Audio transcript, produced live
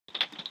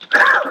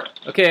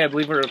Okay, I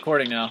believe we're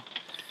recording now.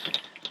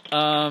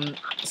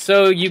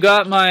 So you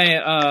got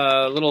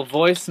my little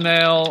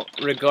voicemail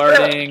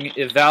regarding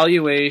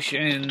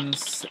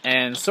evaluations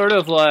and sort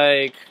of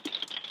like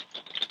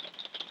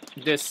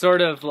this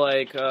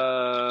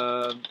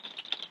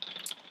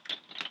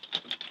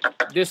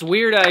this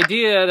weird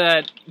idea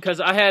that because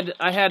I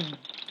had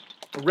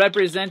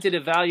represented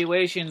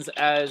evaluations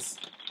as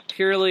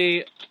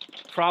purely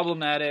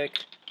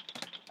problematic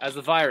as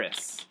a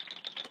virus,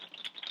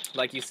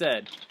 like you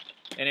said.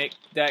 And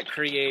that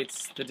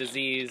creates the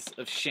disease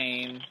of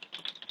shame,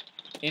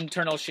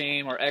 internal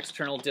shame or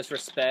external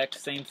disrespect,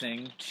 same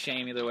thing,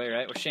 shame either way,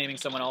 right? We're shaming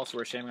someone else,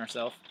 we're shaming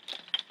ourselves.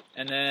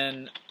 And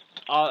then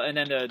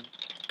the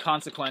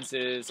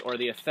consequences or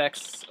the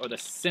effects or the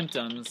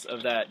symptoms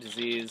of that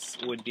disease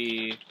would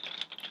be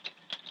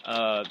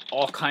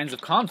all kinds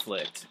of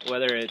conflict,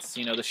 whether it's,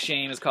 you know, the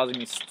shame is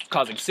causing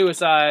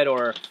suicide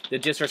or the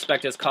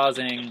disrespect is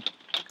causing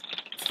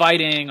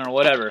fighting or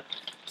whatever.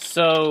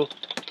 So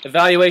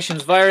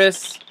evaluation's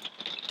virus,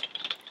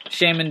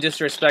 shame and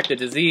disrespect a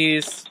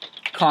disease,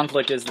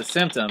 conflict is the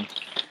symptom.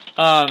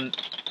 What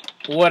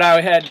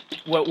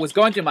was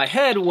going through my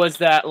head was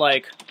that,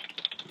 like,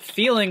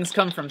 feelings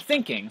come from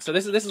thinking. So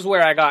this is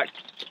where I got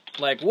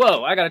like,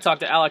 whoa, I got to talk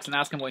to Alex and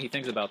ask him what he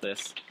thinks about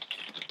this.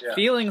 Yeah.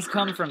 Feelings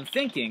come from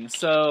thinking,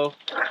 so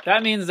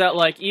that means that,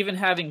 like, even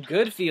having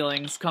good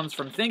feelings comes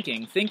from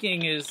thinking.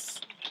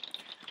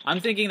 I'm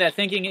thinking that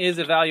thinking is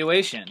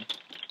evaluation.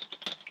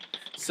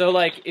 So,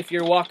 like, if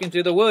you're walking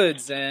through the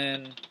woods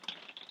and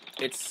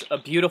it's a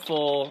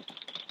beautiful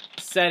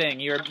setting,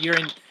 your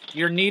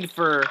need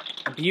for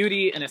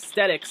beauty and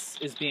aesthetics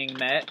is being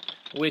met,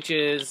 which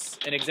is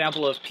an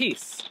example of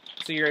peace.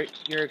 So your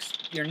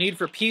need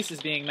for peace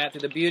is being met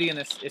through the beauty and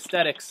the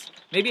aesthetics.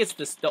 Maybe it's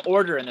the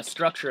order and the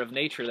structure of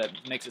nature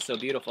that makes it so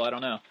beautiful. I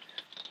don't know.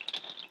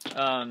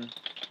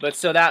 But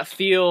so that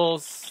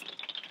feels,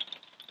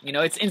 you know,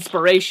 it's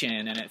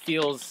inspiration, and it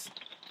feels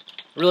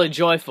really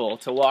joyful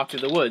to walk through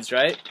the woods,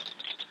 right?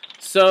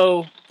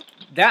 So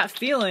that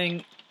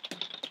feeling,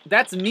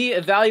 that's me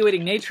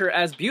evaluating nature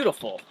as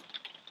beautiful.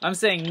 I'm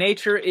saying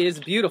nature is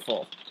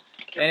beautiful,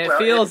 and it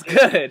feels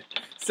good.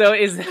 So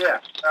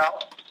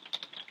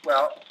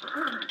well,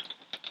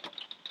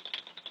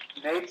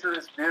 nature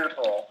is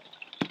beautiful,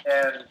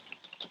 and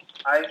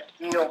I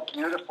feel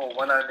beautiful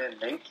when I'm in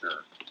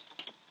nature.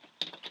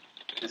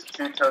 It's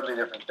two totally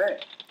different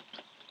things.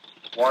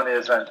 One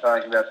is I'm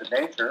talking about the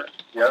nature.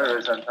 The other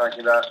is I'm talking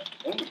about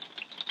me.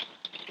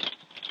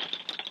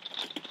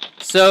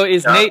 So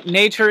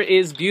nature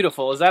is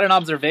beautiful. Is that an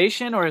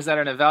observation or is that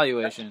an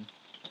evaluation?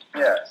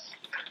 Yes.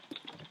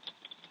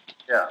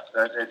 Yeah,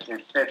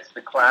 it fits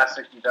the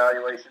classic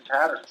evaluation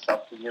pattern.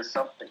 Something is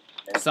something.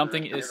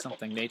 Something is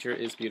something. Nature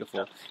is beautiful.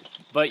 Yeah.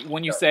 But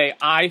when you say,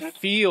 I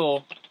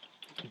feel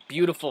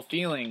beautiful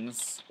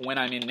feelings when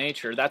I'm in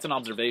nature, that's an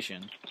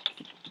observation.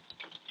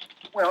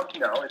 Well,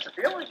 no, it's a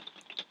feeling.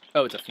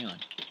 Oh, it's a feeling.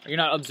 You're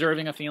not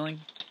observing a feeling?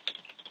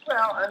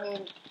 Well, I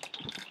mean,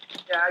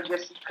 yeah, I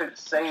guess you could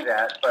say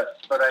that, but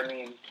I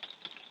mean,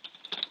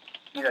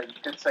 you know, you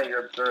could say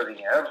you're observing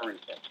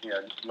everything. You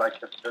know, like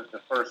the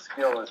first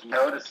skill is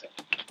noticing,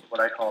 what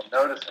I call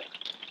noticing.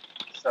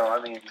 So, I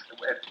mean,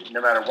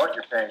 no matter what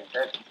you're paying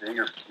attention to,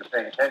 you're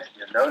paying attention,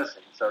 you're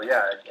noticing. So,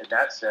 yeah, in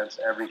that sense,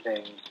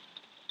 everything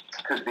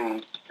could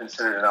be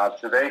considered an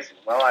observation.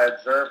 Well, I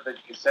observed that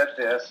you said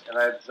this, and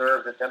I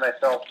observed that then I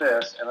felt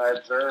this, and I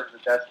observed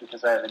that that's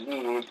because I have a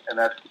need, and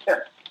that's,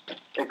 yeah,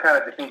 it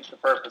kind of defeats the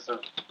purpose of,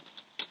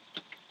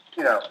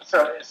 you know,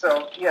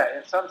 so yeah,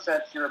 in some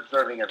sense you're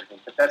observing everything,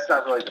 but that's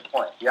not really the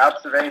point. The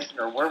observation,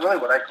 or really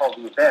what I call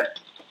the event.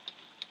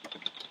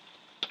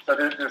 So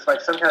there's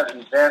like some kind of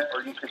event,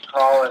 or you could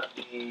call it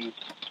the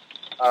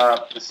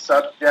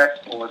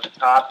subject or the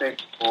topic,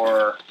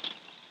 or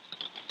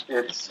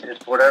it's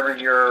whatever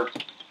you're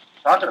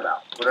talking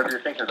about, whatever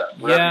you're thinking about,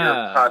 whatever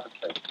you're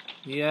contemplating.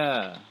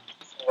 Yeah.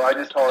 So I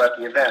just call that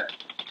the event.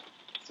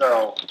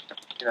 So,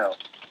 you know,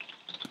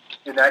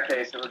 in that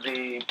case, it would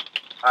be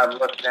I'm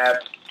looking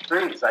at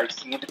trees. I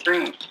see the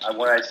trees.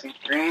 When I see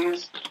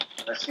trees,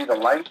 and I see the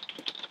light,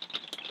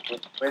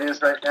 what it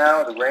is right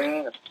now, the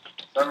rain, the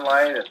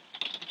sunlight, and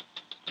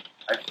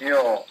I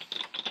feel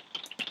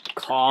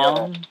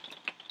calm.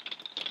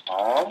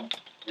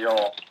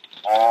 Feel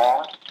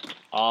awe.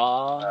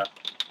 Awe.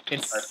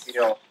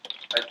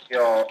 I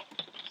feel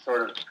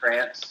sort of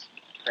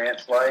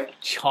trance-like.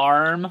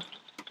 Charmed.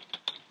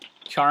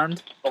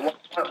 But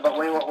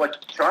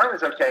what charm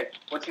is okay.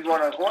 What you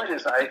want to avoid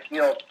is I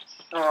feel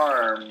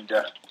charmed.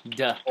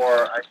 Duh.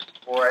 Or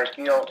I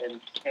feel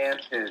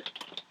enchanted.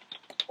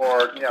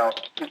 Or, you know,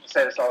 people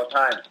say this all the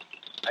time.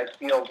 I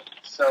feel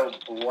so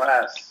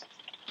blessed.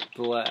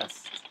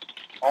 Blessed.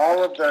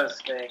 All of those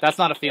things. That's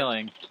not a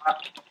feeling.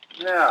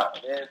 No,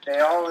 they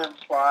all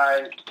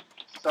imply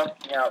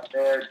something out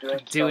there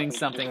doing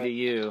something to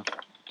you.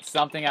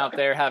 Something out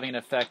there having an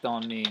effect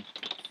on me.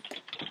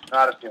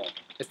 Not a feeling.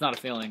 It's not a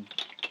feeling.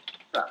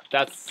 No.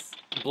 That's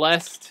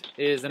blessed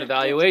is an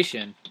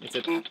evaluation. It's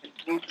a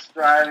me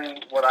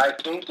describing what I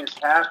think is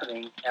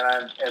happening,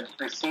 and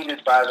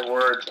preceded by the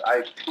words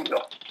 "I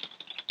feel."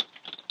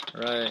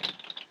 Right.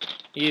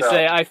 You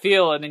say "I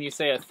feel," and then you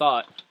say a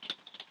thought.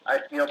 I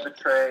feel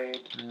betrayed.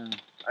 Yeah.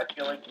 I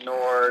feel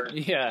ignored.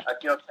 Yeah. I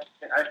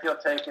feel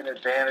taken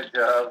advantage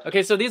of.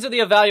 Okay, so these are the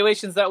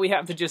evaluations that we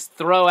have to just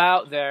throw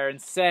out there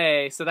and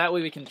say, so that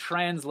way we can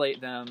translate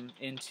them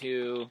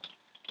into,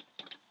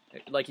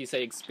 like you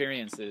say,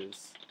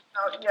 experiences.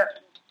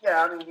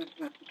 Yeah. I mean,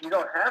 you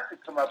don't have to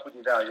come up with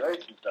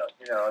evaluations, though.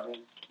 You know, I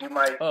mean, you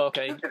might. Oh,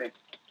 okay.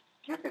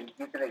 You can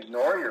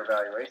ignore your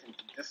evaluations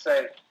and just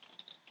say.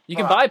 You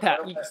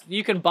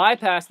can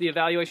bypass the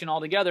evaluation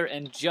altogether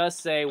and just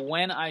say,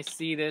 when I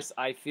see this,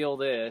 I feel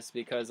this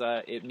because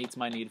it meets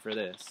my need for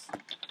this.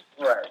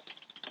 Right.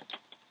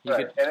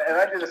 Right. And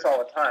I do this all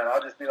the time.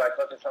 I'll just be like,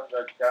 look at something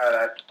like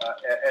God,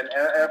 and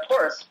of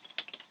course,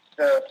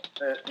 the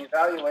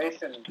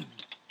evaluation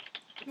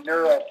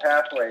neural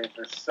pathways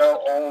are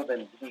so old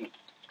and deep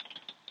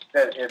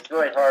that it's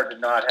really hard to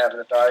not have an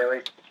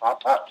evaluation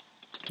pop up.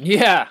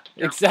 Yeah,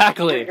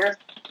 exactly. Here's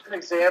an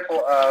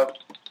example of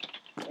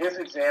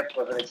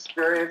an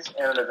experience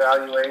and an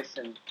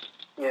evaluation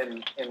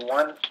in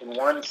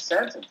one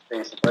sentence.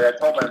 Basically, I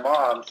told my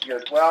mom. She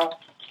goes, "Well,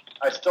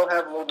 I still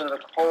have a little bit of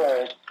a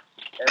cold,"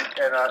 and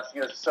she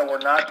goes, "So we're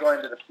not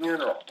going to the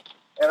funeral."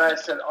 And I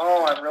said,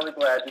 "Oh, I'm really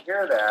glad to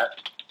hear that.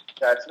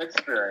 That's an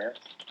experience."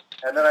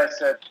 And then I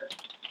said,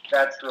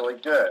 "That's really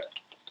good.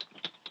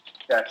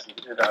 That's an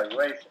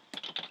evaluation."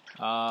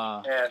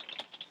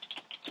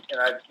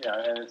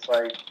 And it's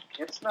like,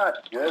 it's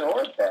not good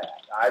or bad.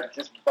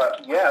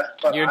 But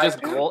you're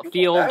just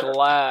feel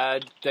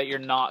glad that you're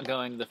not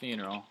going to the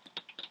funeral.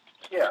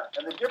 Yeah,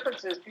 and the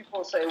difference is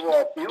people say,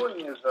 well,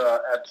 feeling is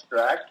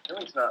abstract.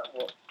 Feeling's not.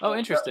 Well,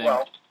 interesting.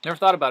 Never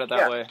thought about it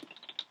that way.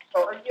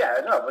 Oh,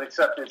 yeah, no, but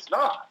except it's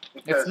not.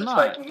 Because it's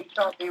like, when you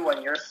tell me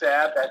when you're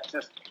sad, that's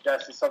just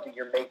something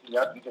you're making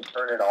up. You can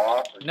turn it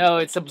off. No,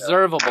 it's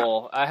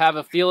observable. I have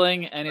a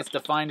feeling, and it's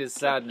defined as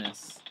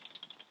sadness.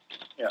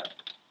 Yeah.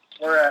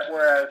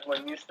 Whereas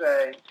when you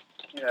say,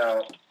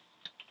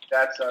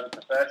 that's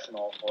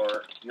unprofessional,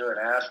 or you're an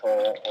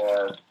asshole,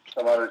 or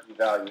some other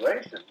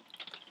evaluation.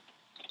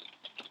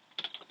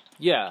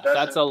 Yeah,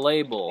 that's a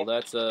label.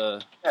 That's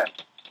a. Yeah.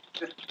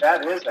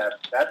 That's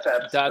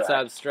abstract. That's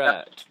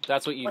abstract.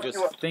 That's what you're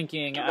just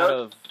thinking out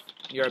of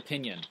your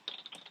opinion.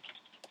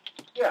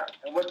 Yeah,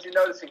 and what you're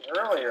noticing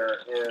earlier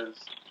is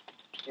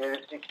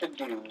it can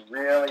be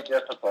really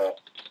difficult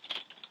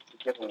to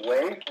get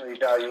away from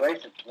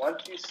evaluations.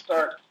 Once you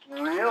start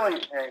really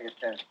paying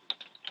attention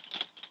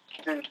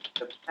to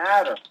the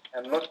pattern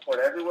and look for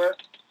it everywhere,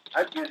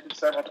 I've used it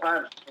several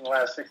times in the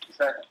last 60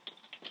 seconds.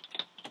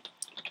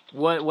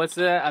 What's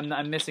that?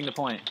 I'm missing the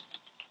point.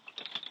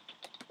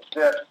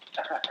 That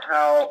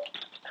how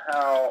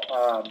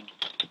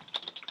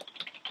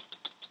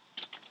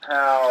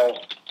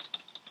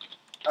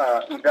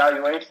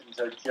evaluations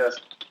are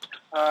just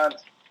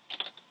constant.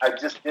 I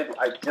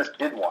just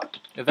did one.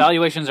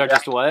 Evaluations are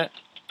just what?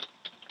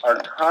 Are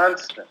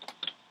constant.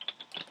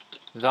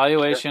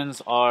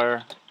 Evaluations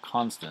are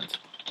constant.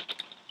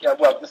 Yeah,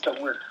 well, just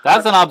that we're.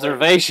 That's an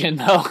observation,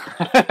 though.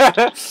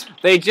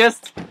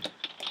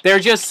 They're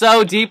just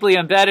so deeply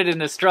embedded in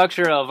the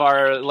structure of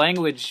our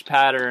language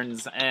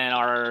patterns and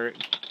our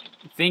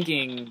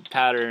thinking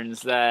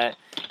patterns that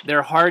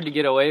they're hard to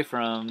get away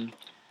from.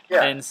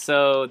 Yeah. And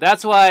so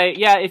that's why,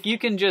 if you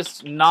can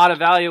just not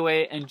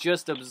evaluate and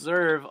just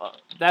observe,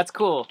 that's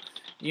cool.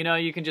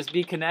 You can just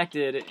be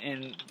connected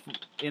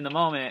in the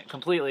moment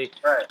completely.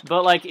 Right.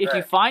 But if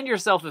you find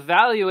yourself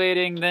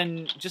evaluating,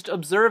 then just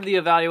observe the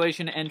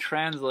evaluation and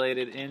translate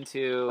it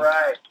into.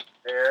 Right.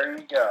 There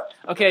you go.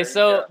 Okay,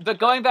 but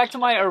going back to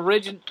my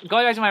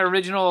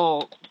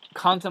original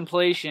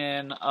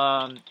contemplation,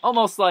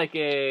 almost like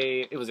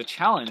it was a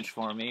challenge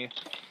for me.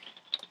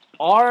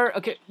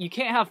 You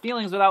can't have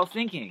feelings without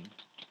thinking.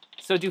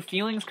 So do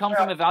feelings come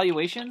from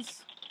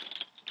evaluations?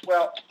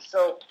 Well,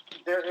 so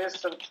there is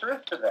some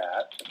truth to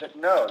that. But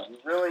no, you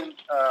really,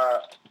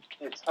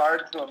 it's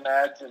hard to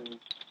imagine,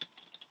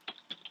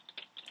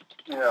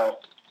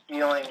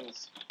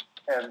 feelings.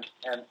 And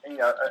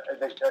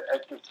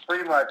it's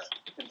pretty much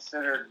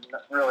considered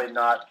really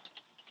not.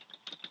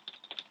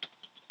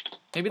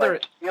 Maybe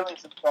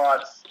feelings and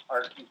thoughts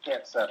you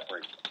can't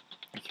separate them.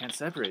 You can't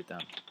separate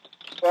them.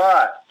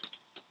 But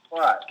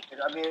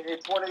I mean,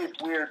 it's one of these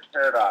weird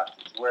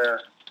paradoxes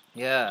where.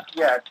 Yeah.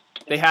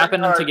 They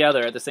happen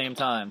together at the same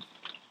time.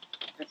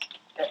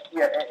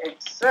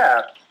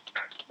 Except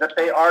that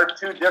they are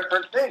two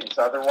different things.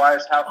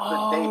 Otherwise, how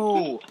could they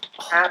be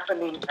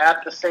happening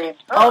at the same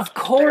time? Of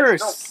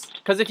course.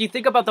 Because if you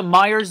think about the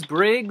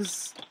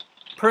Myers-Briggs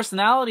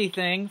personality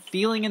thing,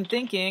 feeling and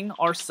thinking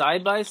are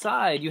side by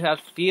side. You have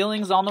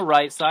feelings on the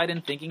right side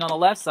and thinking on the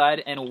left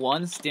side, and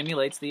one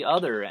stimulates the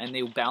other, and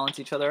they balance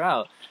each other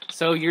out.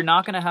 So you're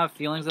not going to have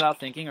feelings without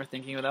thinking or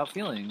thinking without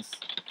feelings.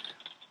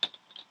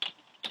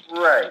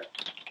 Right.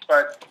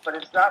 But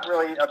it's not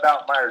really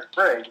about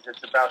Myers-Briggs.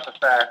 It's about the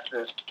fact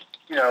that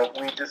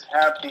we just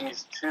have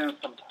these two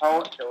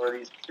components, or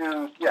these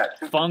two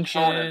functions,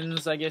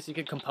 components. I guess you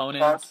could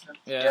components.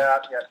 Yeah,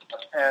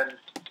 and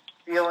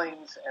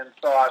feelings and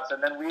thoughts,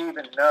 and then we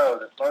even know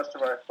that most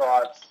of our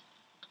thoughts,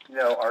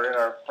 are in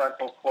our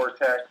frontal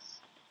cortex,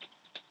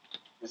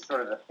 is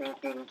sort of the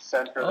thinking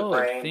center of the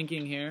brain.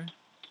 Thinking here.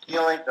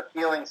 The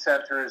feeling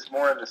center is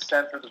more in the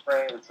center of the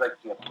brain. It's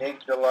like the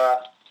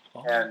amygdala,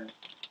 and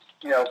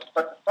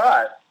but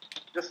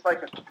just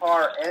like a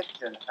car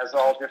engine has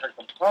all different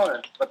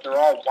components, but they're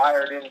all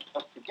wired in and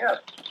hooked together.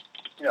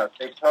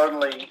 They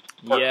totally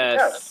work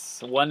together.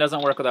 One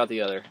doesn't work without the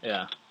other.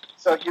 Yeah.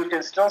 So you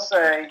can still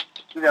say,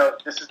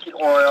 this is the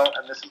oil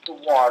and this is the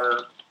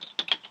water,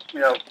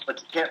 but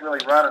you can't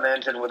really run an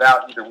engine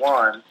without either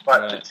one.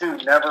 But the two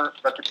never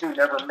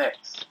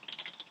mix.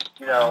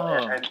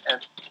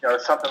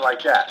 And something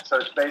like that. So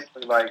it's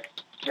basically like,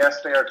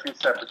 yes, they are two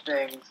separate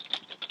things.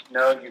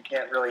 No, you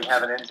can't really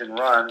have an engine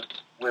run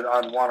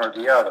on one or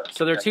the other.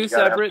 So they're two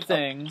separate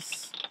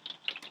things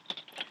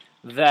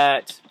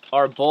that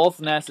are both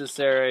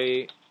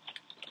necessary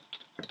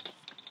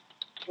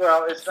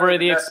for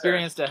the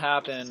experience to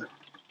happen.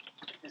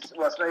 It's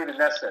not even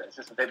necessary. It's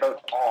just that they both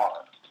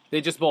are.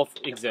 They just both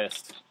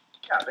exist.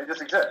 Yeah, they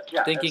just exist.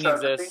 Yeah. Thinking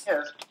exists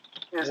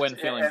when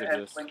feelings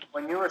exist.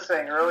 When you were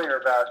saying earlier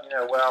about,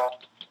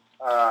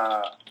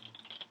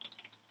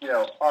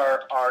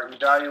 are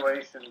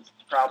evaluations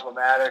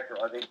problematic, or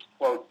are they,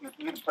 quote, you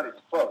can put it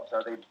in quotes,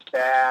 are they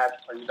bad?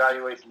 Are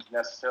evaluations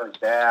necessarily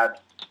bad?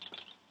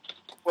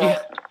 Well,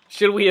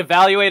 should we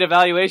evaluate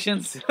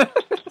evaluations?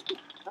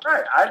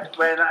 Right. I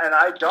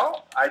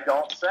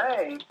don't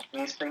say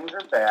these things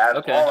are bad.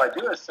 Okay. All I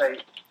do is say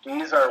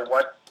these are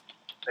what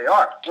they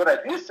are. What I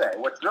do say,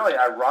 what's really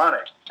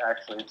ironic,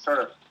 actually, it's sort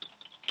of,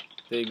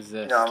 they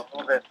exist. a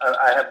little bit,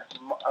 I have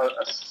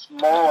a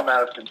small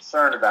amount of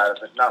concern about it,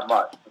 but not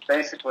much. But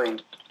basically,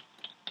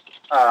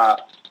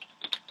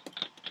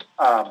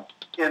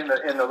 in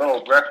the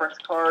little reference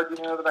card,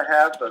 that I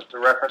have, the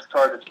reference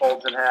card that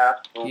folds in half,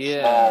 a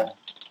little small.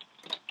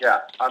 Yeah.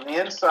 On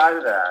the inside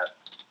of that,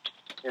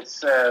 it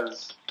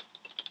says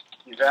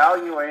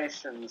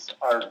evaluations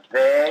are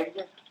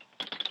vague,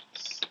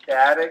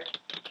 static,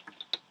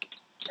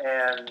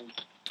 and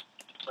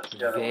what's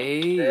the other one?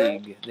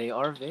 Vague. They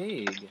are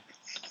vague.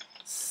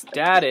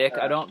 Static,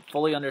 I don't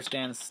fully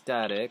understand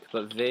static,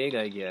 but vague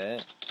I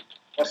get.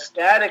 Well,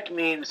 static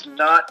means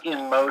not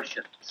in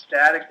motion.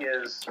 Static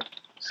is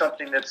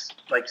something that's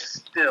like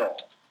still.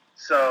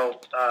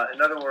 So,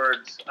 in other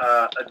words,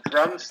 a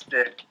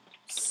drumstick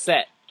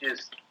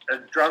is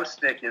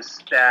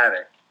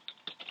static,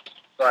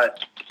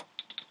 but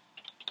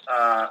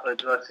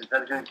let's see.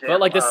 But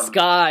like the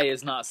sky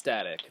is not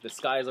static. The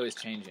sky is always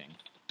changing.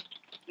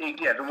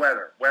 Yeah, the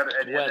weather.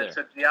 And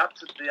the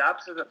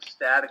opposite of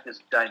static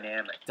is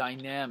dynamic.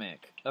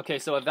 Dynamic. Okay,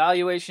 so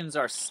evaluations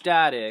are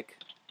static.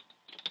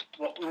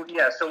 Well,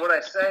 yeah. So what I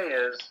say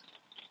is,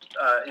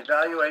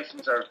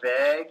 evaluations are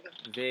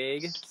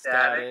vague,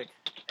 static,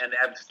 and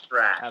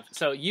abstract.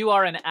 So you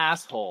are an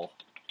asshole.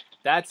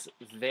 That's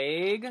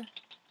vague.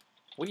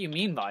 What do you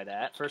mean by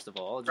that? First of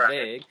all, it's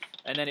vague,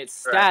 and then it's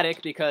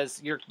static because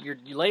you're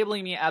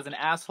labeling me as an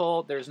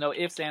asshole. There's no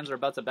ifs, ands, or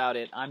buts about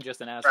it. I'm just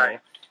an asshole.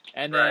 Right.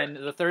 And then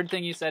the third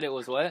thing you said, it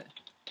was what?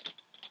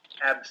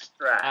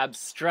 Abstract.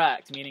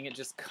 Abstract, meaning it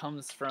just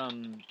comes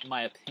from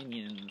my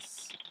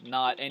opinions,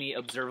 not any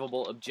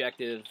observable,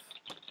 objective.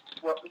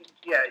 Well,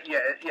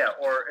 yeah.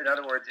 Or in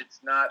other words,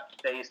 it's not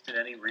based in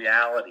any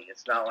reality.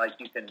 It's not like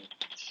you can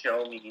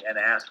show me an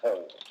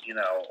asshole,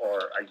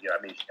 or I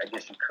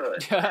guess you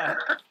could.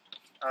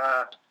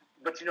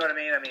 But you know what I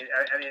mean? I mean,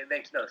 it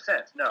makes no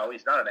sense. No,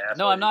 he's not an asshole.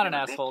 No, I'm not an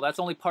asshole. That's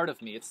only part of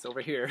me. It's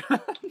over here.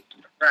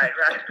 Right.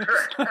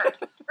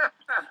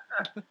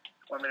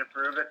 Want me to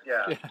prove it?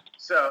 Yeah.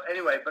 So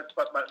anyway, but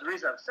the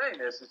reason I'm saying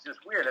this is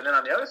just weird. And then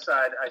on the other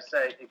side, I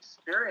say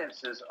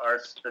experiences are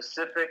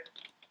specific,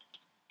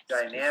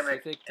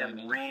 dynamic,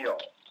 and real.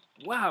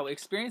 Wow,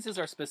 experiences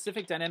are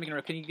specific, dynamic, and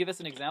real. Can you give us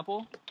an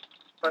example?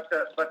 But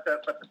the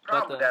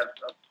problem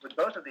with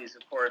both of these,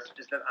 of course,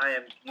 is that I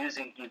am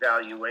using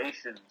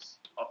evaluations.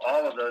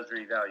 All of those are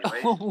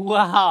evaluations.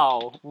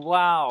 Oh,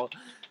 wow.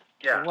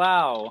 Yeah.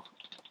 Wow.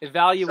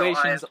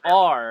 Evaluations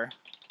are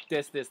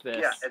this.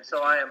 Yeah, and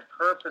so I am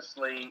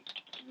purposely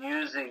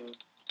using.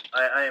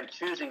 I am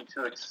choosing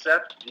to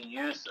accept the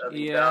use of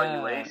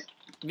evaluation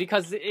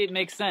because it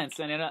makes sense,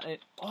 and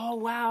oh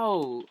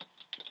wow.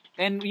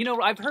 And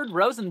I've heard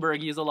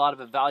Rosenberg use a lot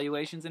of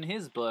evaluations in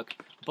his book,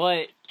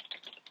 but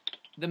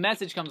the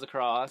message comes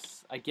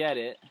across. I get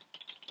it.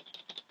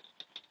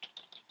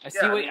 I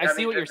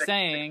see what you're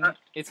saying.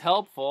 It's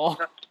helpful.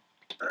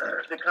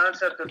 The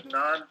concept of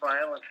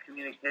nonviolent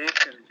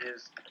communication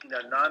is,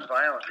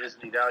 nonviolent is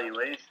an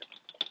evaluation.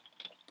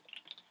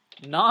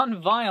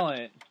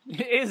 Nonviolent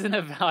is an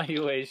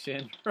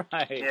evaluation,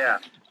 right? Yeah.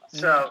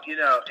 So,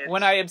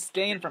 when I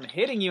abstain from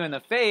hitting you in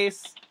the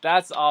face,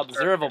 that's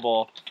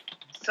observable.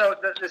 So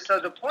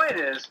the point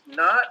is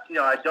not,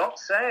 I don't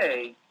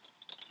say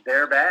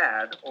they're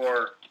bad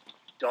or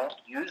don't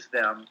use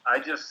them. I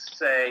just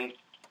say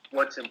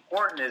what's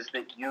important is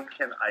that you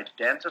can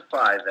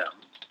identify them.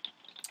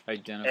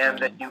 And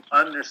that you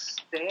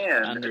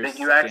understand, that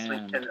you actually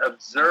can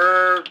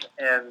observe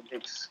and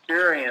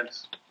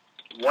experience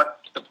what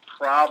the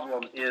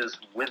problem is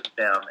with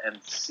them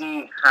and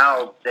see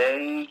how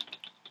they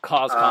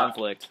cause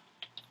conflict.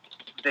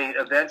 They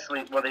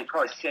eventually, they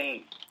call it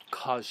shame.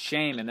 Cause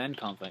shame and then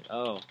conflict.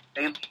 Oh.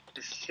 They lead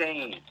to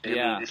shame. They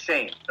lead to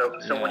shame.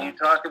 So when you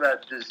talk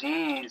about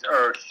disease,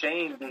 or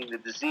shame being the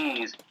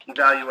disease,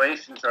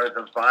 evaluations are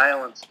the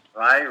violence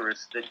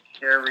virus that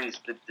carries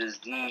the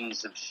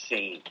disease of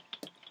shame.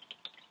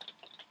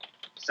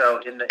 So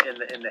in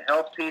the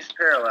health peace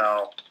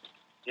parallel,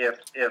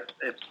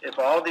 if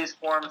all these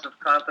forms of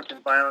conflict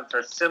and violence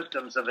are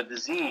symptoms of a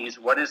disease,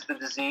 what is the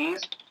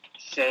disease?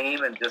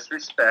 Shame and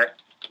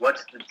disrespect.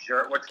 What's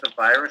the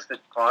virus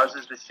that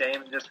causes the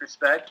shame and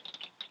disrespect?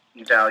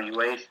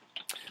 Evaluation.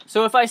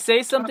 So if I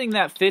say something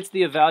that fits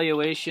the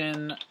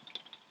evaluation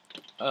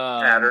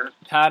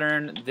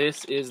pattern,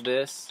 this is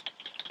this,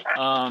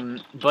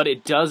 but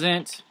it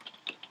doesn't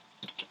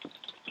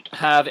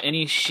have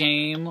any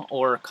shame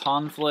or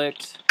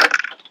conflict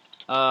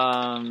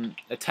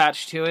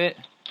attached to it,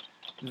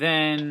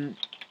 then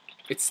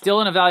it's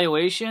still an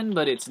evaluation,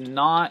 but it's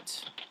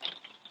not.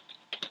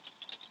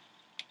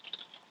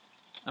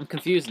 I'm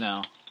confused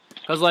now,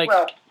 because like.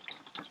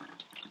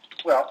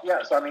 Well,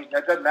 yeah. So I mean,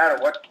 it doesn't matter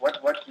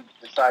what you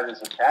decide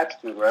is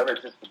attached to it, whatever.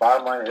 It's just the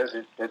bottom line is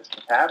it's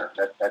the pattern.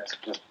 It's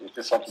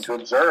just something to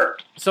observe.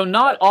 So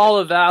not all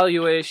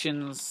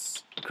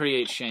evaluations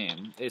create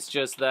shame. It's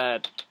just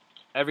that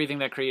everything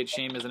that creates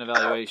shame is an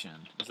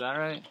evaluation. Is that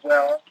right?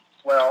 Well,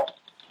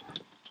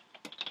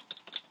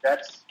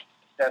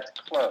 that's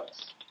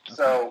close.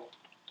 So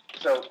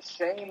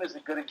shame is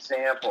a good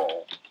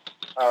example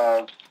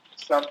of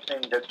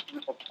something that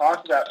people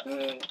talk about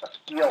being a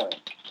feeling,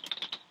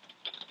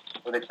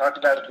 or they talk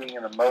about it being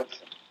an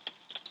emotion.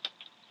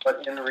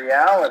 But in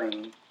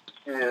reality,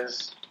 it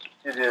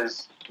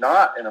is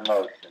not an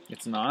emotion.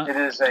 It's not? It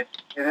is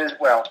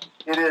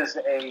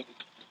a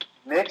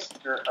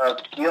mixture of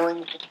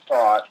feelings and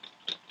thoughts,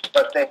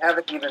 but they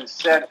haven't even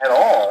said at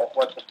all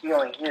what the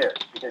feeling is.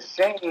 Because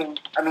shame,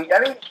 I mean,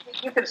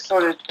 you can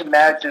sort of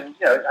imagine,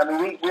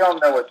 we all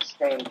know what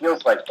shame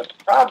feels like, but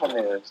the problem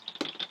is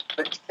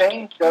that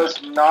shame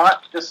does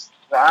not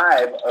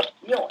describe a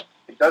feeling.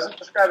 It doesn't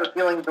describe a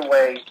feeling the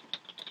way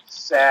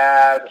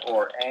sad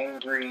or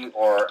angry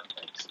or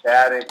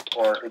ecstatic,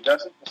 or it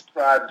doesn't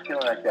describe a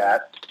feeling like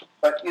that.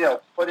 But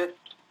it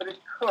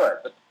could.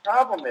 But the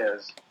problem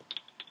is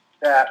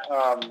that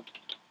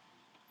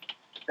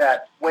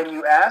that when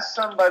you ask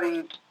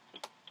somebody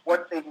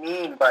what they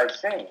mean by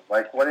shame,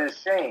 like what is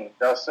shame,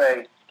 they'll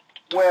say,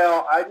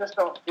 "Well, I just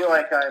don't feel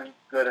like I'm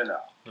good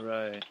enough.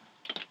 Right.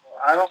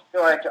 I don't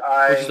feel like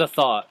Which is a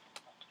thought.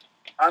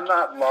 I'm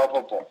not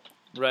lovable."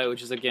 Right,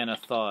 which is again a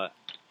thought.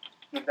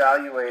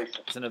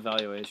 Evaluation. It's an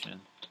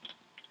evaluation.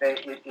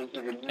 It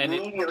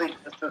immediately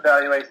goes to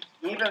evaluation.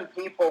 Even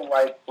people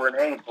like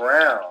Brene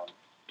Brown,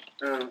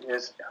 who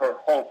is her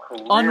whole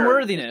career.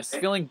 Unworthiness.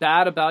 Feeling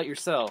bad about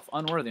yourself.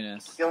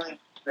 Unworthiness. Feeling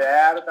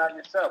bad about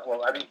yourself.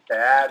 Well, I mean,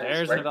 bad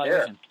There's is right an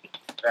evaluation.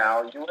 there.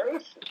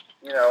 Evaluation.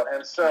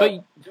 And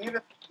so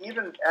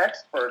even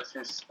experts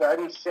who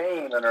study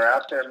shame and are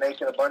out there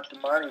making a bunch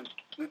of money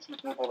teaching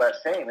people about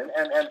shame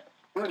and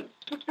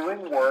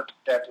doing work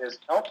that is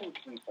helping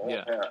people,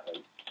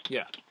 apparently.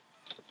 Yeah.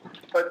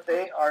 But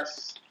they are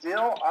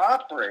still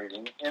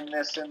operating in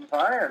this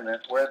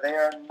environment where they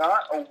are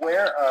not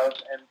aware of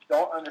and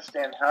don't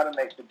understand how to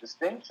make the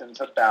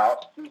distinctions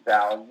about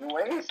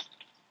evaluation.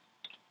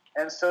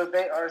 And so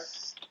they are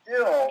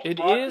still...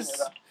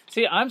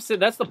 See,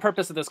 that's the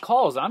purpose of this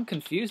call, is I'm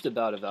confused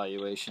about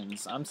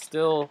evaluations. I'm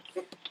still...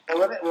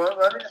 Let me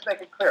just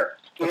make it clear.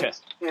 Okay.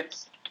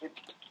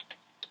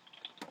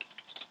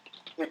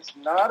 It's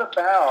not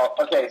about...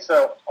 Okay,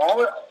 so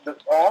all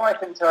I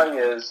can tell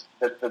you is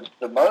that the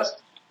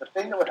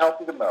thing that would help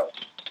you the most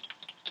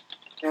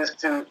is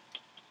to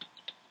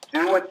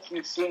do what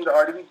you seem to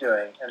already be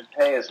doing and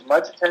pay as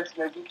much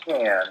attention as you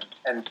can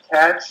and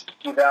catch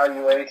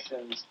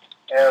evaluations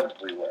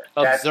everywhere.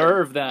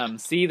 Observe them.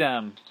 See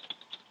them.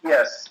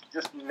 Yes,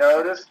 just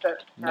notice that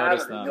pattern.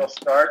 Notice them. You'll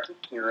start to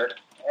hear it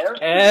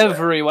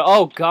everywhere.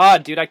 Oh,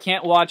 God, dude, I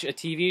can't watch a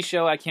TV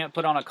show. I can't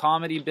put on a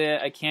comedy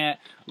bit. I can't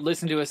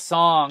listen to a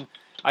song.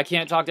 I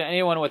can't talk to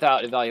anyone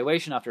without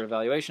evaluation after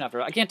evaluation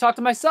after... I can't talk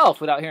to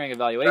myself without hearing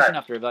evaluation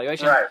after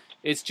evaluation. Right.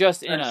 It's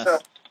just in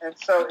us.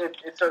 So it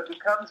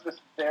becomes this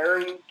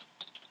very...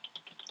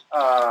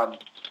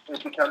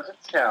 it becomes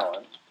a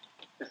challenge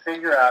to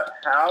figure out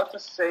how to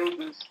say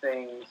these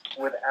things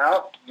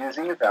without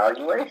using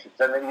evaluations.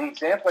 And the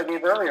example I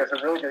gave earlier is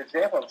a really good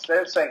example.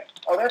 Instead of saying,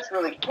 "Oh, that's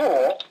really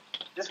cool,"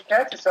 just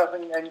catch yourself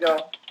and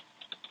go,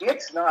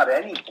 "It's not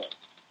anything."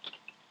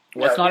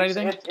 What's not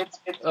anything? It's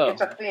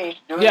a thing.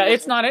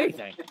 It's not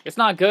anything. It's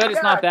not good.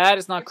 It's not bad.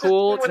 It's not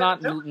cool. It's not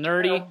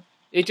nerdy.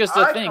 It's just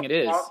a thing. It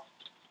is.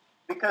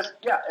 Because,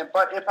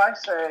 but if I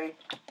say,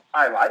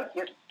 "I like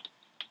it,"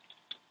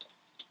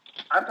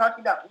 I'm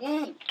talking about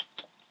me.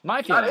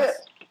 My feelings. Not it.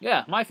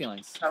 Yeah, my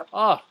feelings. No,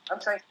 Oh.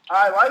 I'm saying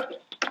I like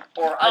it,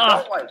 or I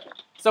don't like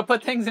it. So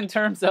put things in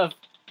terms of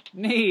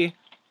me,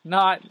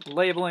 not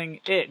labeling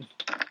it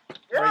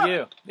Yeah. or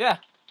you. Yeah.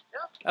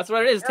 That's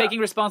what it is. Yeah. Taking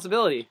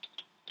responsibility.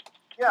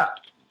 Yeah.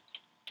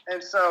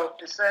 And so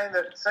saying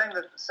that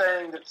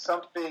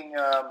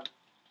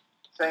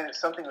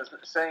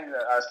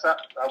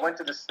I went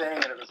to this thing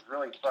and it was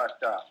really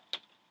fucked up.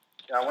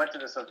 I went to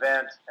this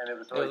event and it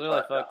was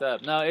really fucked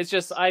up. No, it's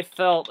just I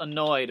felt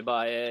annoyed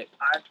by it.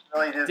 I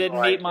really didn't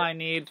like meet my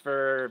need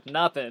for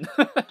nothing.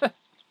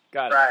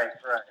 Got it. Right.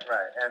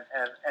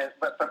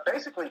 But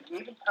basically,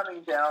 even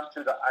coming down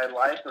to the I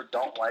like or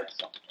don't like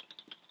something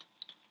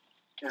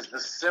is the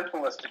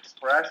simplest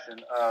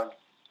expression of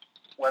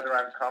whether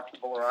I'm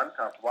comfortable or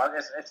uncomfortable.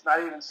 It's not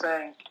even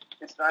saying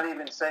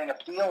a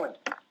feeling.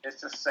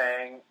 It's just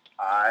saying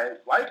I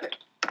like it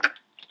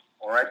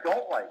or I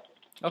don't like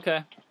it.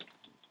 Okay.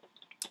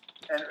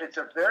 And it's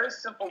a very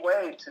simple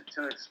way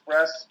to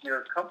express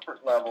your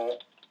comfort level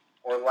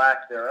or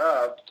lack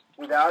thereof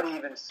without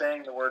even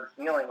saying the word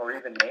feeling or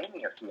even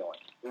naming a feeling.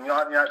 You're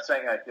not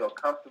saying I feel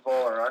comfortable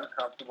or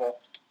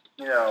uncomfortable.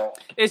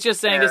 It's just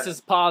saying this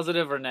is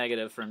positive or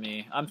negative for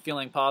me. I'm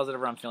feeling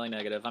positive or I'm feeling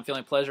negative. I'm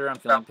feeling pleasure or I'm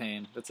feeling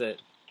pain. That's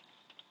it.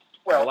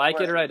 Well, I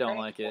like it or I don't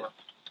like it.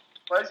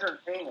 Pleasure and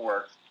pain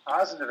works.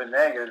 Positive and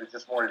negative is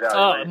just more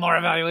evaluation. Oh, more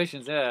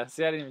evaluations, yeah.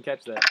 See, I didn't even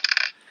catch that.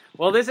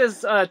 Well, this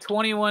is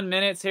 21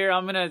 minutes here.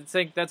 I'm going to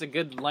think that's a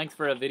good length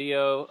for a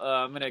video.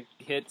 I'm going to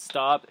hit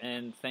stop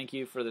and thank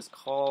you for this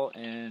call.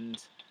 And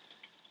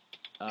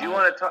do you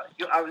want to talk?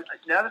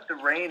 Now that the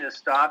rain is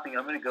stopping,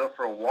 I'm going to go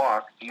for a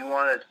walk. Do you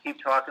want to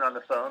keep talking on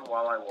the phone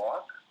while I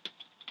walk?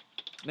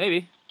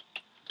 Maybe.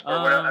 Or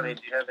do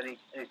you have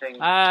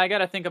anything? I got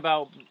to think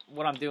about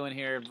what I'm doing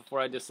here before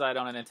I decide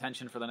on an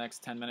intention for the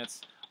next 10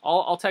 minutes.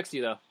 I'll text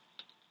you, though.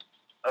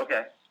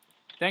 Okay.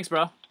 Thanks,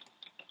 bro.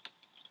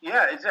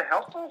 Yeah, is it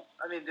helpful?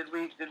 I mean, did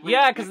we?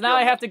 Yeah, because now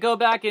I have to go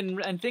back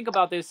and think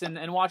about this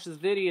and watch this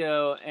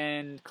video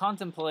and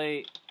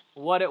contemplate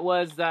what it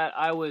was that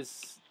I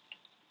was,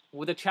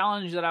 with the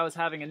challenge that I was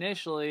having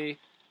initially,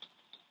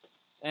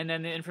 and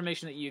then the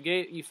information that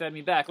you fed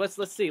me back. Let's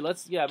see.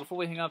 Before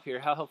we hang up here,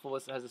 how helpful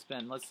has this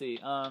been? Let's see.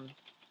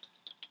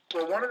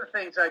 Well, one of the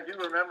things I do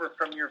remember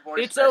from your voice.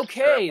 It's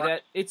okay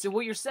that it's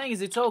what you're saying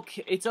is it's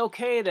okay. It's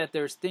okay that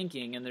there's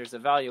thinking and there's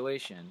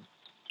evaluation.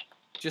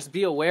 Just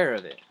be aware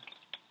of it.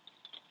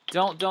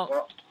 Don't.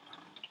 Well,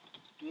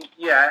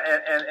 yeah,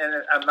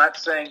 and I'm not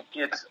saying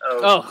it's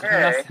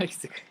okay.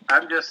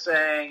 I'm just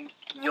saying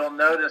you'll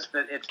notice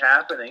that it's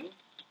happening.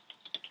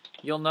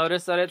 You'll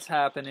notice that it's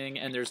happening,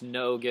 and there's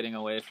no getting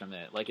away from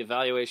it. Like,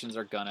 evaluations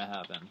are gonna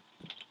happen.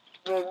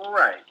 Well,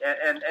 right,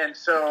 and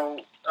so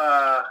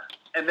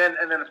and then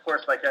of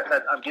course, like I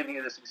said, I'm giving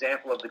you this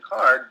example of the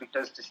card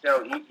because to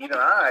show even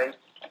I,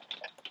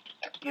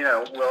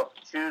 will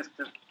choose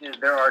to.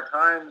 There are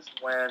times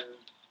when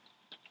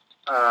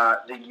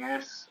the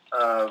use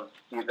of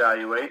the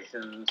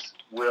evaluations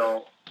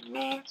will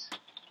meet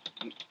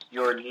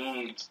your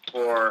needs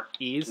for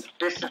ease,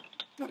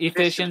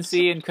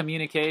 efficiency, and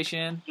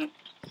communication.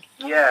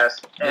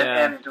 Yes,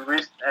 and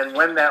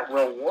when that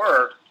will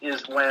work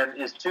is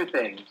two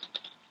things.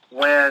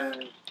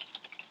 When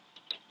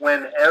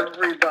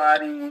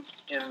everybody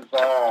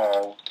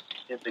involved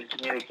in the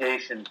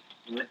communication,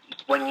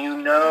 when you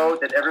know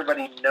that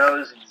everybody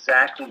knows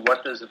exactly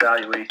what those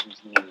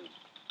evaluations mean.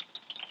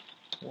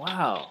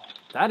 Wow,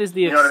 that is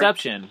the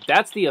exception. I mean?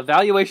 That's the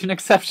evaluation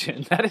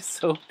exception. That is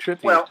so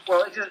trippy. Well,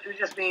 it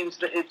just means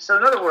that so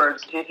in other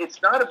words,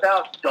 it's not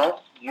about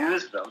don't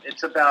use them.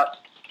 It's about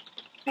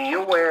be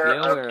aware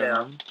of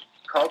them,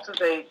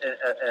 cultivate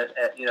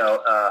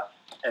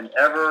an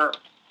ever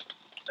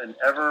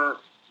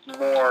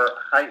more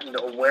heightened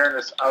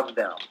awareness of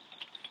them,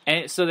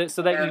 and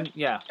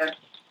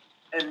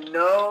and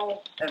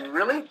know and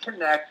really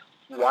connect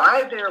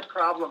why they're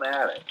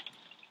problematic.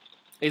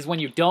 Is when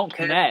you don't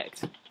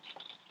connect.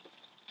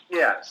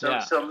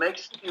 So make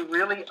sure you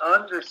really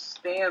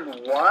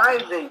understand why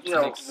they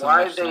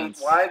why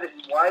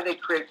they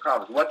create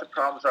problems, what the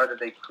problems are that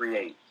they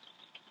create.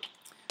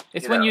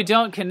 It's when you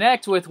don't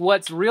connect with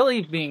what's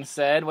really being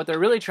said, what they're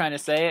really trying to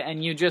say,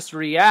 and you just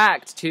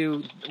react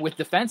with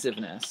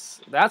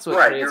defensiveness. That's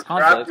what creates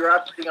conflict. You're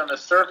operating on the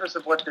surface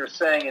of what they're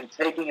saying and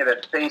taking it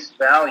at face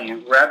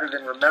value, rather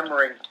than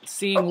remembering.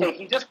 He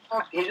just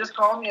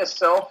called me a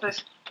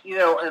selfish,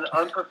 and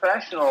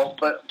unprofessional.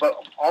 But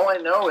all I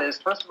know is,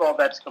 first of all,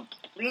 that's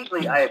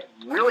completely. I have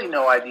really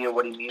no idea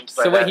what he means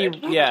by that.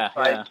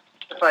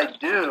 If I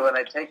do, and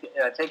I take it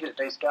at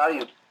face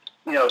value.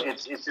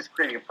 It's just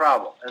creating a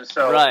problem, and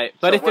so right.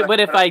 But if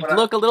I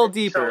look a little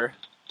deeper,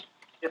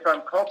 if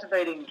I'm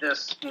cultivating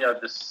this,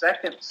 the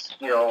second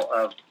skill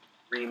of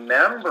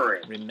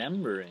remembering,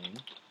 then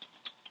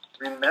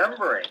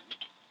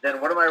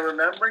what am I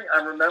remembering?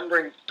 I'm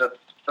remembering the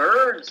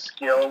third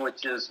skill,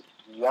 which is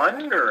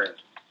wondering.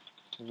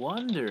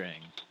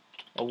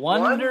 I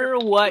wonder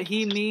what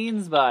he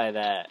means by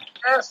that.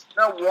 Yes,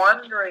 no,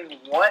 wondering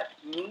what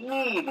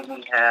need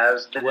he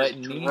has that What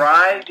is need?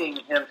 driving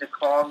him to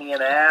call me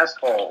an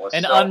asshole.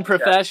 And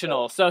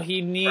unprofessional. So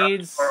he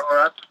needs or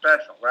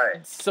unprofessional,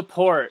 right?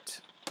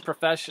 support.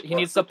 He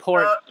needs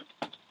support.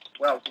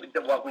 Well,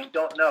 what we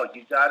don't know,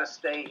 you got to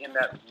stay in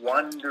that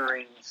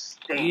wondering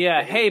state.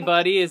 Yeah. Hey,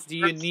 buddy, do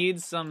you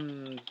need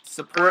some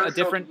support? A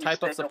different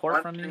type of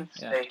support from me?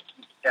 Yeah.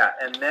 Yeah,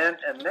 and then.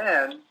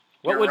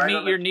 What would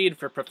meet your need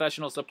for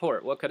professional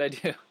support? What could I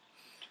do?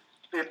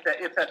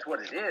 If that's what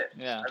it is.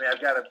 Yeah. I mean,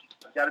 I've got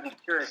to be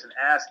curious and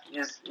ask: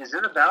 Is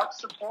it about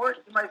support?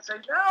 You might say,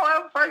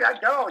 no, I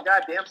got all the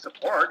goddamn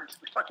support. Just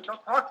fucking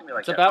don't talk to me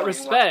like that. It's about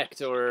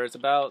respect, or it's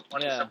about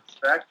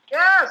respect.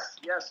 Yes,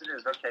 it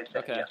is. Okay.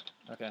 Yeah.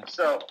 Okay.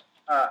 So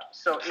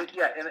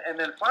and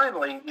then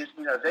finally, then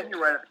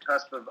you're right at the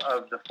cusp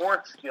of the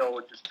fourth skill,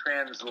 which is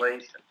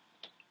translation.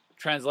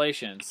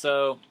 Translation.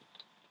 So.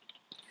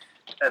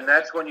 And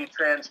that's when you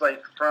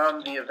translate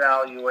from the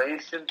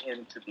evaluation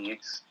into the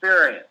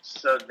experience.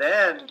 So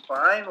then,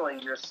 finally,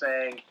 you're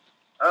saying,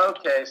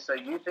 okay, so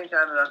you think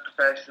I'm an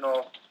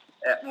unprofessional,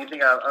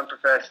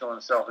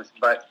 and selfish,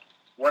 but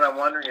what I'm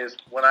wondering is,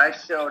 when I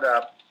showed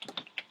up,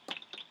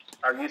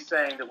 are you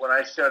saying that when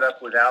I showed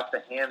up without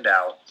the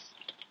handouts,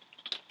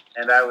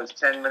 and I was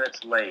 10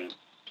 minutes late,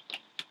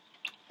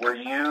 were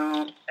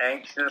you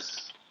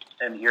anxious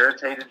and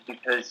irritated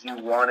because you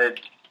wanted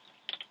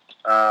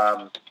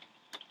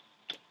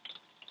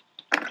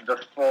the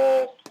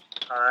full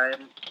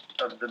time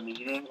of the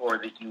meeting, or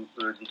that you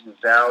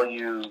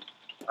value,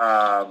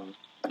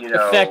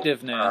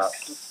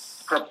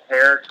 effectiveness,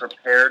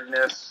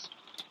 preparedness?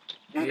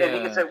 Yeah. And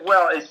you can say,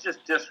 well, it's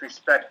just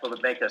disrespectful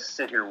to make us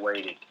sit here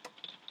waiting.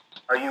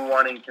 Are you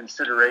wanting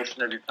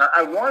consideration of your time?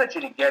 I wanted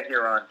you to get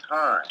here on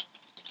time.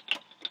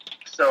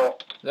 So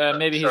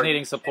maybe he's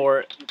needing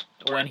support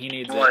when he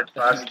needs it. You want to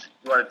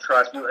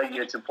trust.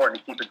 It's important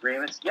to keep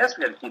agreements. Yes,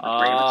 we got to keep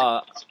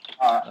agreements.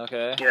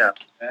 Okay. Yeah.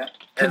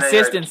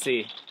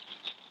 Consistency.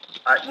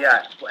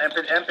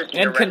 Empathy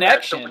and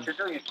connection. So what you're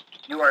doing is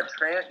you are.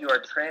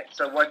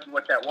 So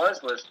what that was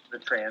the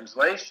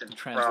translation.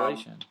 From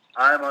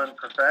I'm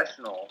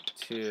unprofessional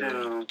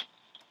to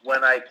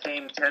when I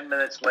came 10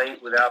 minutes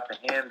late without the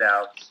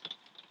handouts.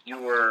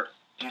 You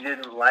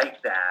didn't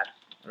like that.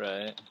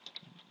 Right.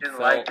 Didn't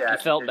like that. You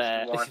felt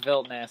bad. You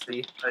felt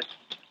nasty.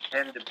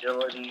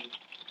 Dependability.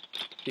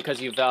 Because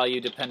you value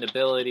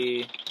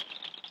dependability.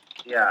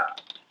 Yeah.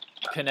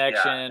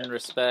 Connection,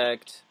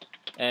 respect,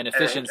 and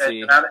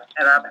efficiency. And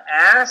I'm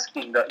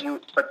asking but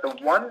the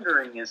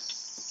wondering is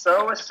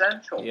so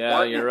essential.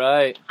 Yeah, you're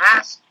right.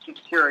 Ask the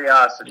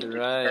curiosity. You're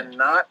right. It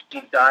cannot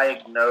be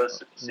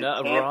diagnosis.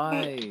 No,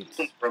 right.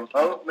 Be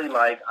remotely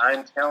like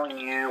I'm telling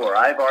you, or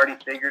I've already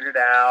figured it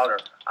out, or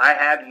I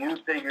have you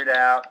figured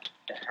out.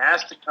 It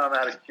has to come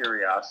out of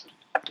curiosity.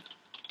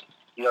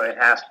 It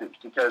has to,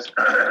 because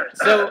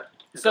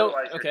so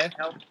okay.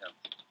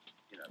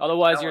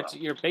 Otherwise,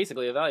 you're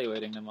basically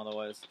evaluating them.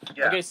 Otherwise,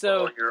 yeah, okay.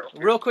 So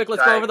real quick,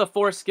 let's go over the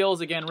 4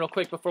 skills again, real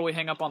quick, before we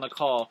hang up on the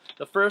call.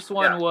 The first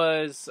one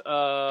was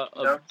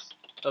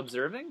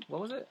observing.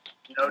 What was it?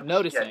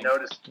 Noticing. Yeah,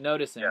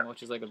 noticing,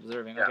 which is like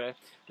observing. Yeah. Okay.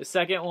 The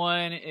second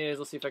one is,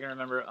 let's see if I can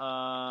remember.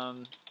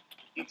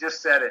 You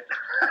just said it.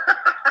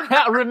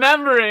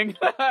 Remembering.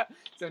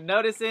 So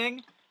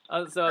noticing.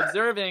 So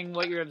observing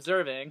what you're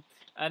observing,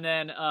 and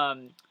then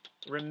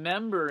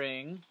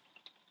remembering.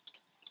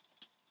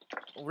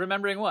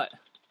 Remembering what?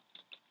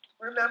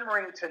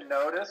 Remembering to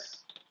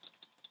notice,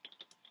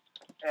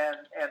 and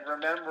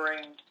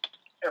remembering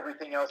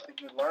everything else that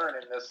you learn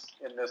in this,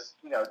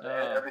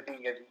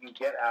 everything that you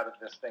get out of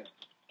this thing.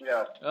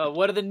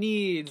 What are the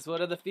needs? What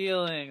are the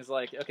feelings?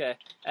 Like, okay.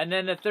 And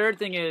then the third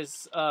thing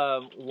is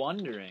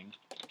wondering.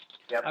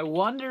 Yep. I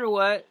wonder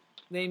what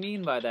they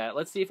mean by that.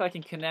 Let's see if I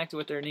can connect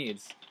with their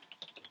needs.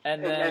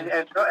 And then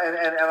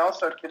and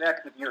also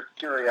connect with your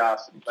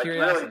curiosity.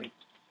 Curiosity.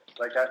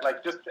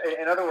 Like just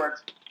in other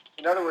words,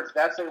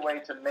 that's a way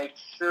to make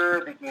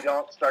sure that you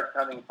don't start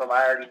coming from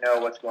I already know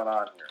what's going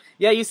on here.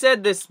 Yeah, you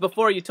said this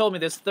before. You told me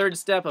this third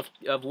step of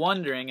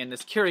wondering, and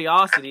this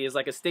curiosity is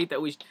like a state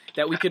that we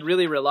could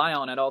really rely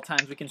on at all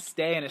times. We can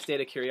stay in a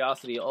state of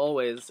curiosity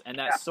always, and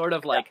that sort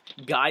of like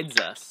guides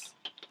us.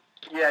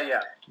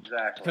 Yeah,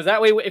 exactly. Because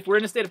that way, if we're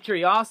in a state of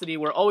curiosity,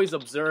 we're always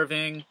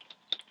observing,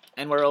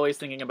 and we're always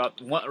thinking about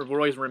we're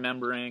always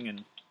remembering,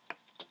 and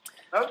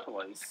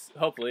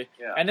hopefully.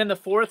 Yeah. And then the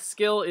fourth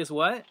skill is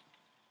what?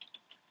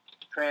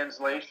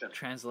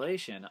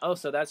 Translation. Oh,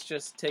 so that's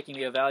just taking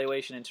the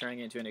evaluation and turning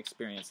it into an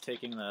experience.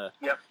 Taking the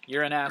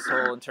you're an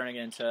asshole and turning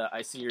it into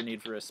I see your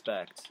need for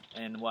respect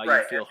and why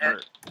you feel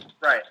hurt.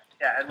 Right.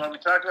 Yeah. And when we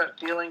talk about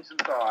feelings and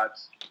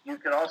thoughts, you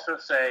could also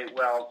say,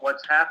 well,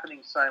 what's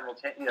happening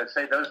simultaneously?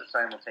 Say those are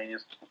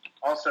simultaneous.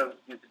 Also,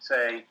 you could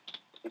say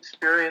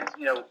experience.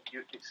 Your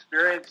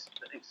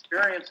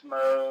experience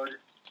mode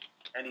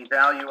and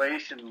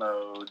evaluation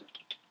mode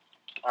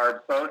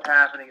are both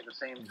happening at the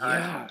same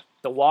time. Yeah,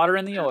 the water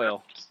and the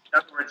oil. In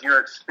other words, you're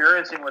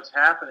experiencing what's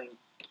happening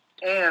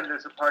and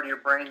there's a part of your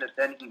brain that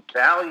then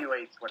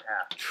evaluates what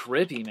happened.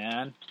 Trippy,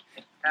 man.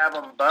 Have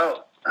them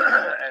both.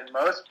 And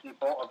most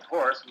people, of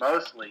course,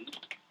 mostly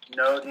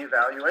know the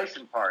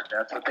evaluation part.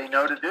 That's what they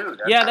know to do.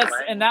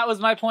 And that was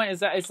my point, is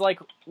that it's like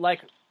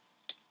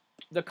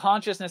the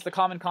consciousness, the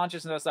common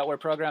consciousness that we're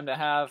programmed to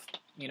have,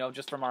 you know,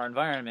 just from our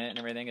environment and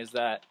everything, is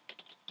that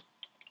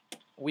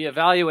we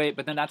evaluate,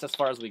 but then that's as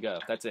far as we go.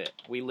 That's it.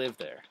 We live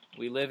there.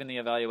 We live in the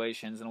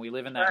evaluations, and we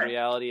live in that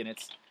reality, and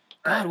it's,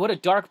 God, what a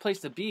dark place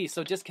to be,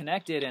 so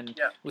disconnected and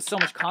with so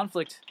much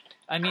conflict.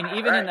 I mean,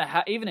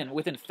 even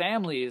within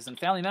families and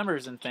family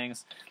members and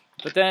things.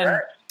 But then,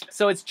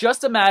 so it's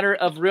just a matter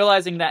of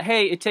realizing that,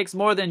 hey, it takes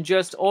more than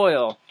just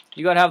oil.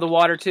 You got to have the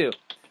water too.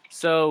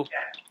 So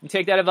you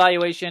take that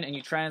evaluation and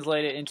you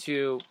translate it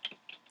into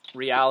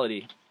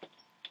reality.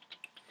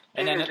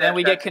 And then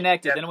we get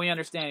connected. Then we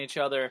understand each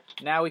other.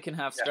 Now we can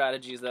have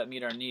strategies that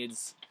meet our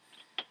needs.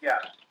 Yeah.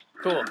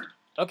 Cool.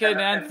 Okay,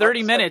 man.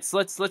 30 minutes.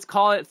 Let's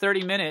call it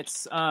 30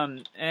 minutes.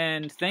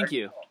 And thank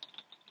you.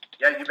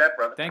 Yeah, you bet,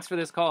 brother. Thanks for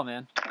this call,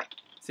 man.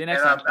 See you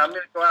next time. I'm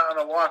going to go out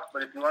on a walk,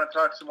 but if you want to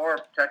talk some more,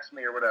 text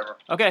me or whatever.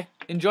 Okay.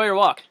 Enjoy your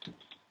walk.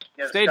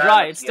 Yeah, Stay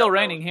dry. It's still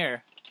raining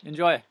here.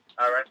 Enjoy.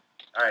 All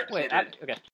right. Wait. Okay.